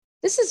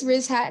This is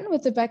Riz Hatton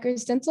with the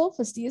Becker's Dental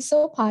Fastidious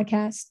Soul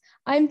podcast.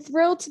 I'm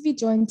thrilled to be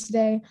joined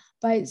today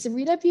by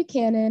Zarita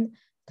Buchanan,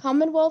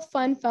 Commonwealth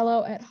Fund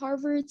Fellow at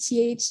Harvard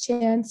T.H.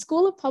 Chan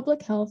School of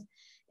Public Health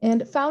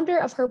and founder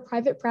of her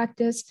private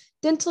practice,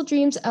 Dental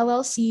Dreams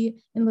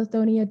LLC in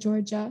Lithonia,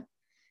 Georgia.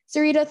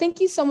 Zarita, thank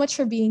you so much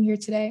for being here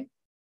today.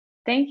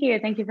 Thank you.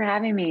 Thank you for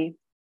having me.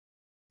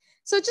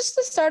 So just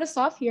to start us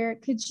off here,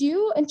 could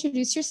you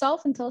introduce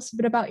yourself and tell us a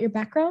bit about your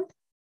background?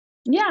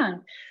 Yeah.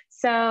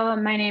 So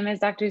my name is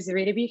Dr.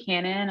 Zarita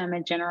Buchanan. I'm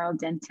a general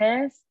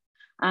dentist.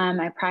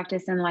 I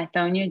practice in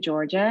Lithonia,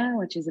 Georgia,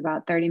 which is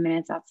about 30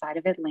 minutes outside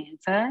of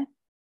Atlanta.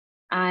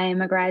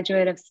 I'm a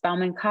graduate of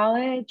Spelman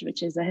College,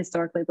 which is a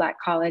historically Black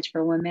college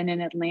for women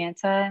in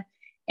Atlanta.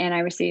 And I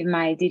received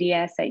my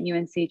DDS at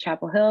UNC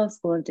Chapel Hill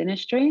School of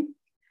Dentistry.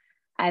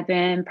 I've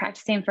been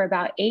practicing for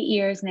about 8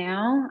 years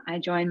now. I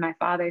joined my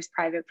father's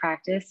private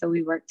practice, so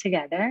we work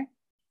together.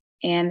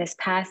 And this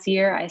past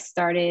year, I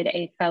started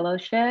a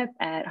fellowship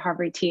at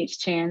Harvard T.H.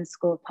 Chan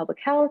School of Public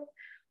Health,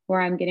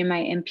 where I'm getting my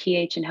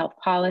MPH in health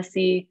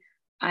policy.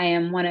 I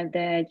am one of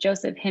the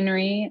Joseph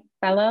Henry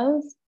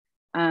Fellows.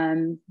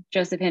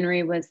 Joseph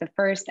Henry was the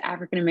first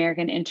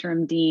African-American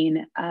interim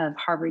dean of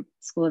Harvard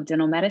School of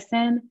Dental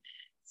Medicine.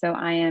 So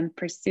I am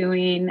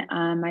pursuing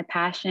my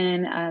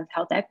passion of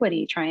health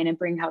equity, trying to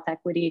bring health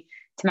equity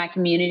to my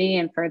community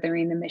and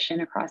furthering the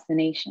mission across the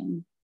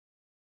nation.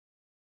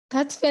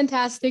 That's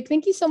fantastic.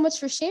 Thank you so much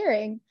for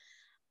sharing.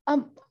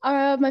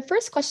 My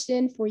first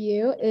question for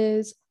you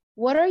is,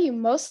 what are you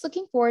most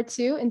looking forward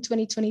to in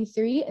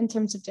 2023 in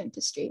terms of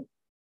dentistry?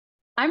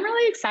 I'm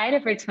really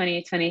excited for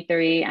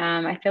 2023.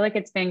 I feel like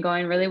it's been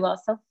going really well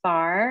so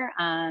far.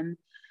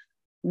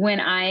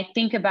 When I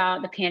think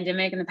about the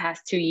pandemic in the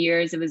past 2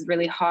 years, it was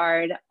really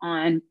hard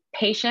on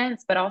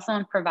patients, but also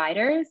on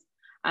providers.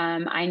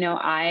 I know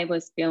I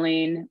was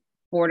feeling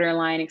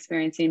borderline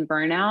experiencing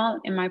burnout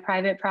in my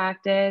private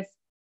practice,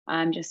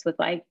 just with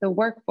like the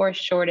workforce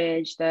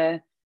shortage, the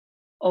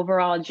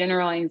overall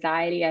general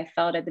anxiety I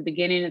felt at the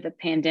beginning of the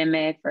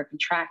pandemic for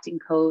contracting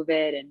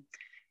COVID and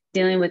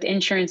dealing with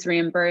insurance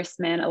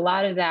reimbursement. A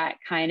lot of that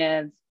kind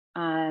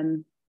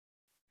of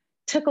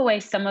took away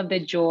some of the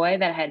joy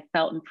that I had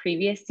felt in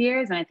previous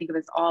years. And I think it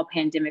was all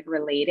pandemic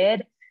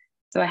related.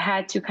 So I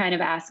had to kind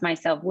of ask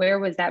myself, where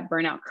was that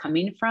burnout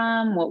coming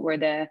from? What were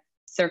the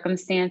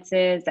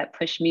circumstances that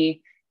pushed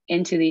me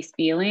into these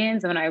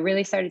feelings? And when I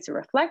really started to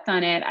reflect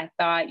on it, I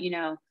thought,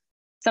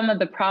 some of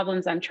the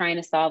problems I'm trying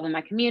to solve in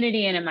my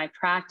community and in my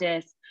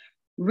practice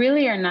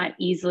really are not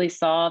easily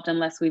solved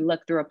unless we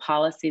look through a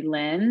policy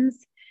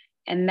lens.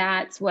 And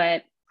that's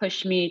what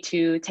pushed me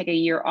to take a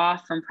year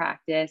off from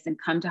practice and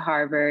come to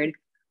Harvard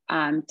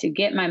to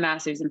get my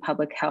master's in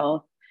public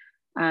health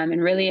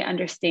and really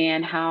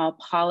understand how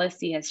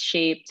policy has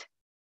shaped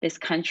this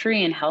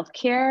country and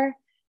healthcare.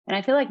 And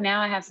I feel like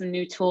now I have some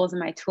new tools in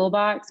my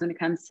toolbox when it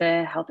comes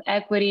to health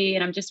equity.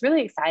 And I'm just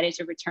really excited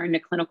to return to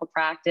clinical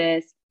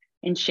practice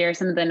and share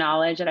some of the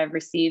knowledge that I've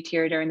received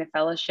here during the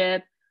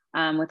fellowship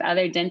with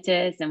other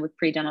dentists and with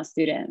pre-dental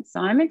students. So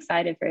I'm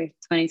excited for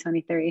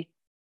 2023.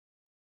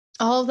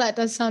 All of that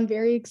does sound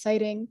very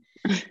exciting.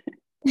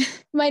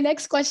 My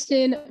next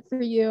question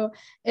for you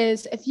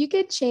is, if you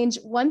could change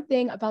one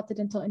thing about the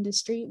dental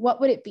industry, what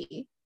would it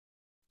be?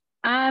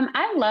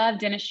 I love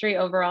dentistry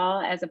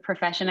overall as a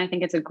profession. I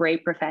think it's a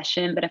great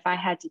profession, but if I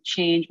had to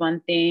change one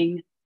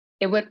thing,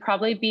 it would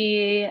probably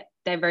be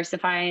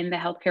diversifying the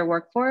healthcare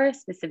workforce,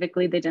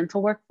 specifically the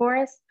dental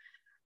workforce.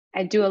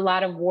 I do a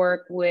lot of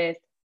work with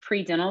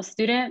pre-dental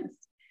students,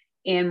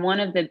 and one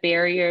of the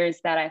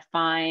barriers that I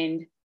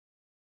find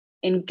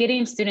in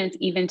getting students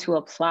even to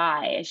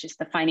apply is just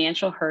the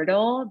financial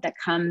hurdle that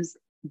comes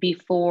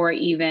before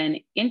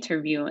even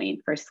interviewing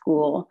for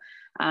school.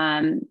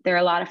 There are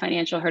a lot of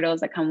financial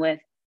hurdles that come with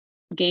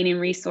gaining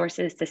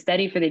resources to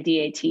study for the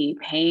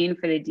DAT, paying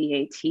for the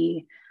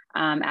DAT,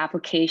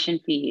 application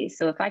fees.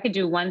 So if I could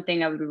do one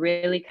thing, I would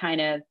really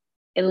kind of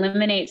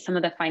eliminate some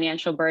of the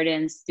financial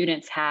burdens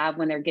students have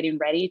when they're getting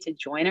ready to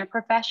join our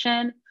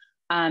profession,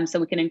 so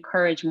we can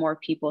encourage more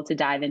people to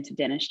dive into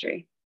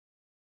dentistry.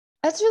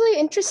 That's really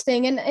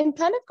interesting. And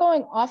kind of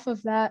going off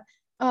of that,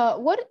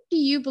 what do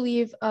you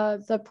believe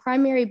the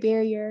primary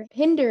barrier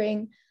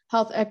hindering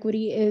health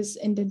equity is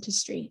in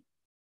dentistry?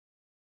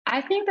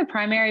 I think the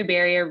primary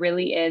barrier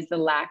really is the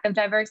lack of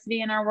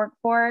diversity in our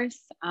workforce.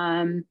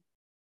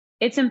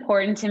 It's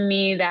important to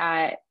me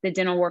that the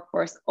dental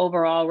workforce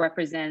overall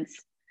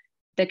represents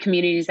the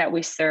communities that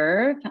we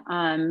serve,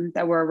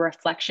 that we're a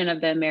reflection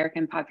of the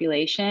American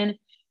population.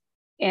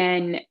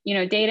 And,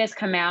 data has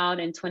come out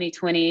in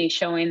 2020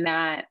 showing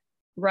that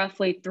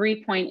roughly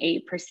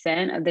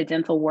 3.8% of the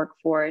dental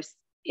workforce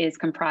is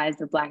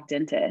comprised of Black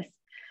dentists,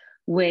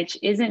 which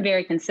isn't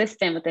very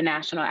consistent with the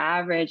national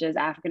average, as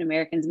African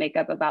Americans make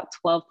up about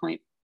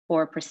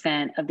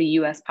 12.4% of the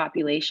US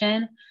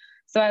population.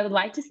 So I would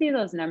like to see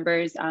those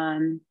numbers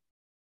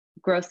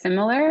grow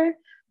similar,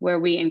 where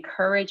we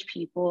encourage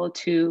people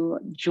to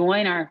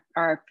join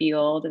our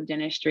field of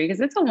dentistry, because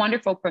it's a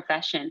wonderful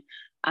profession.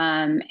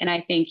 And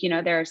I think,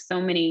 there are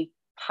so many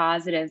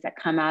positives that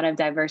come out of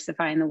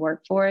diversifying the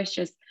workforce.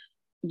 Just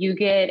you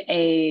get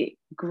a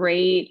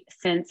great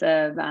sense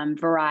of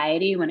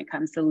variety when it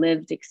comes to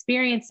lived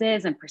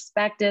experiences and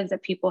perspectives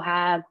that people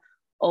have,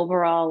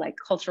 overall like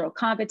cultural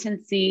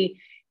competency,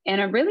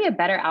 and a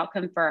better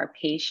outcome for our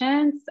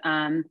patients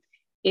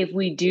if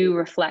we do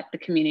reflect the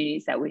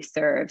communities that we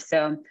serve.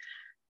 So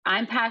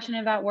I'm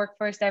passionate about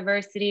workforce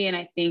diversity, and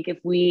I think if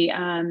we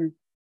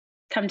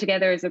come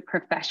together as a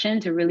profession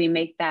to really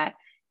make that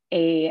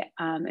a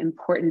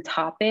important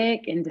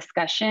topic in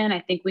discussion,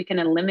 I think we can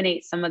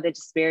eliminate some of the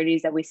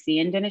disparities that we see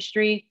in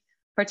dentistry,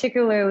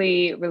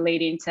 particularly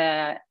relating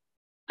to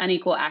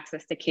unequal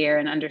access to care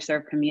in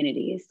underserved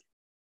communities.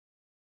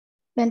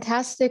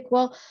 Fantastic.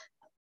 Well,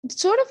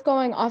 sort of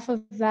going off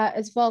of that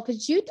as well,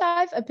 could you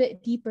dive a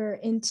bit deeper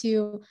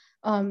into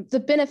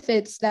the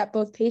benefits that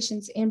both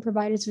patients and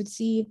providers would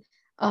see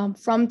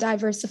from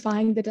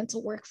diversifying the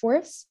dental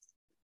workforce?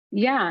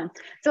 Yeah,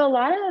 so a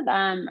lot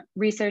of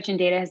research and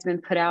data has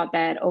been put out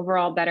that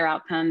overall better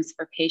outcomes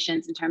for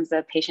patients in terms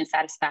of patient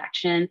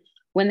satisfaction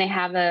when they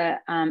have a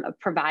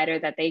provider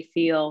that they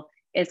feel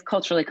is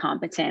culturally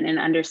competent and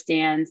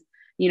understands,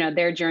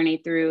 their journey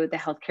through the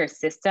healthcare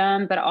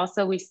system. But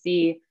also we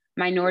see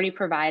minority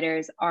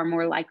providers are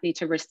more likely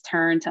to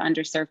return to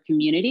underserved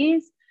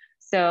communities.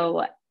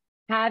 So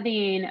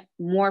having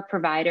more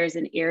providers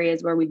in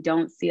areas where we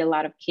don't see a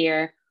lot of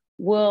care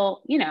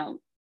will,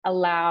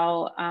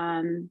 allow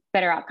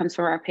better outcomes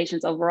for our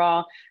patients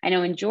overall. I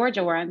know in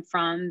Georgia, where I'm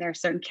from, there are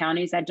certain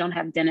counties that don't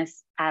have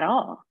dentists at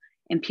all,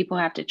 and people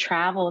have to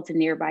travel to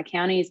nearby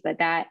counties. But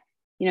that,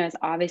 is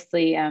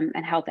obviously a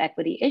health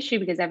equity issue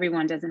because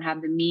everyone doesn't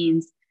have the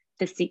means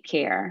to seek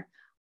care.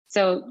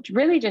 So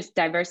really just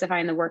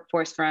diversifying the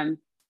workforce from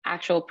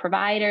actual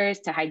providers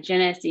to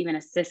hygienists, even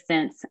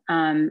assistants,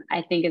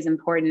 I think is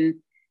important.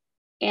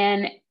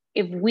 And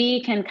if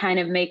we can kind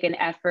of make an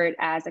effort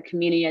as a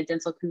community, a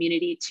dental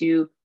community,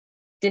 to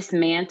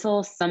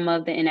dismantle some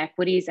of the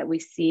inequities that we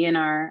see in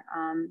our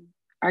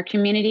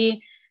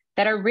community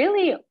that are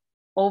really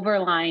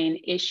overlying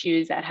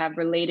issues that have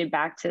related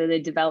back to the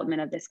development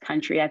of this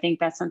country. I think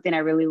that's something I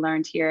really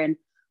learned here in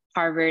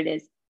Harvard,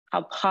 is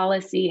how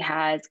policy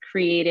has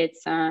created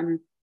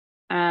some,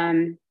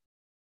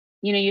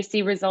 you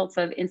see results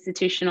of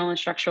institutional and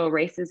structural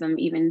racism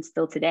even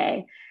still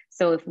today.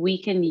 So if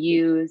we can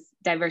use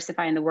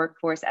diversifying the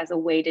workforce as a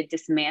way to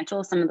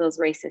dismantle some of those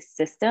racist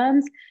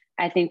systems,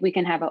 I think we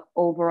can have an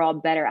overall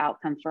better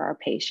outcome for our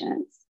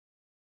patients.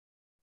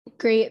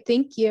 Great,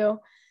 thank you.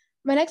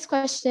 My next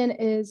question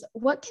is,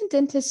 what can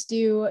dentists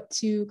do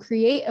to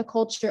create a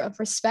culture of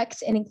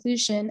respect and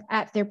inclusion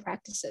at their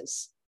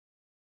practices?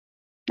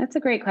 That's a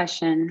great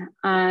question.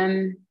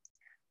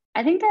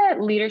 I think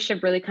that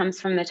leadership really comes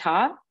from the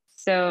top.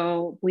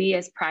 So we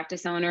as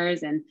practice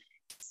owners and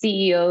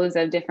CEOs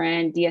of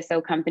different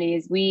DSO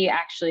companies, we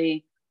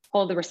actually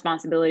hold the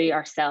responsibility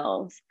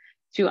ourselves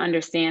to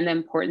understand the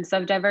importance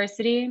of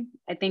diversity.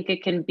 I think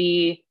it can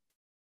be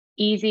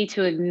easy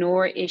to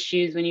ignore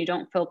issues when you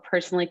don't feel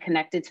personally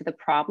connected to the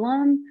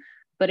problem.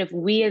 But if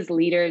we as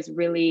leaders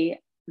really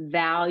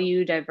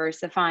value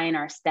diversifying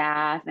our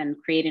staff and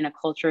creating a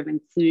culture of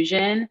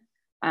inclusion,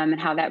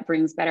 and how that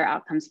brings better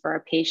outcomes for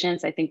our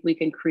patients, I think we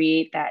can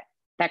create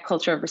that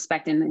culture of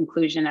respect and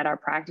inclusion at our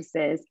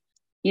practices.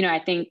 I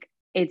think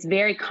it's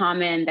very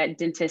common that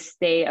dentists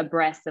stay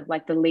abreast of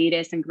like the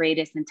latest and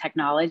greatest in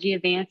technology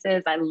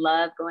advances. I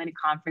love going to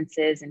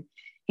conferences and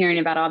hearing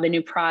about all the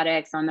new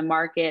products on the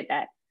market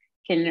that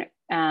can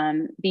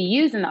be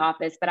used in the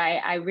office. But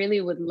I really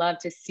would love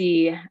to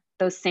see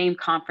those same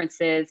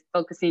conferences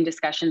focusing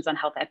discussions on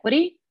health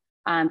equity,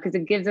 because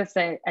it gives us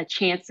a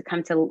chance to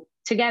come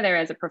together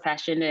as a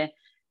profession to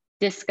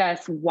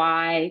discuss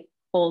why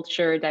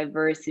culture,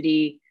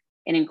 diversity,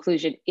 and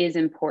inclusion is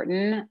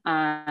important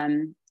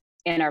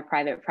in our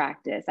private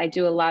practice. I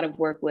do a lot of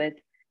work with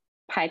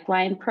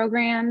pipeline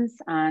programs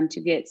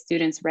to get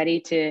students ready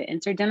to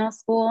enter dental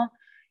school.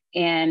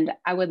 And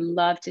I would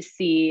love to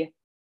see,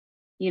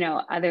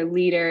 other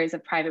leaders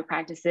of private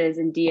practices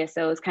and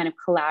DSOs kind of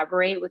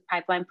collaborate with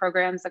pipeline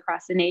programs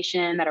across the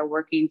nation that are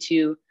working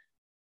to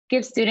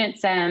give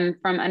students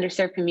from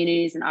underserved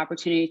communities an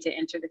opportunity to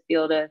enter the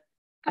field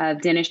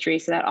of dentistry,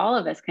 so that all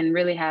of us can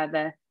really have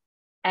an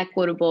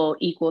equitable,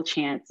 equal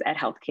chance at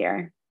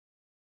healthcare.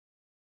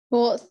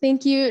 Well,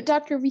 thank you,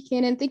 Dr.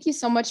 Buchanan. Thank you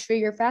so much for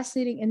your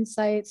fascinating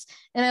insights,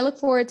 and I look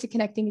forward to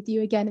connecting with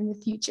you again in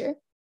the future.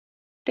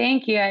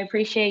 Thank you. I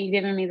appreciate you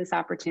giving me this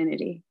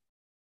opportunity.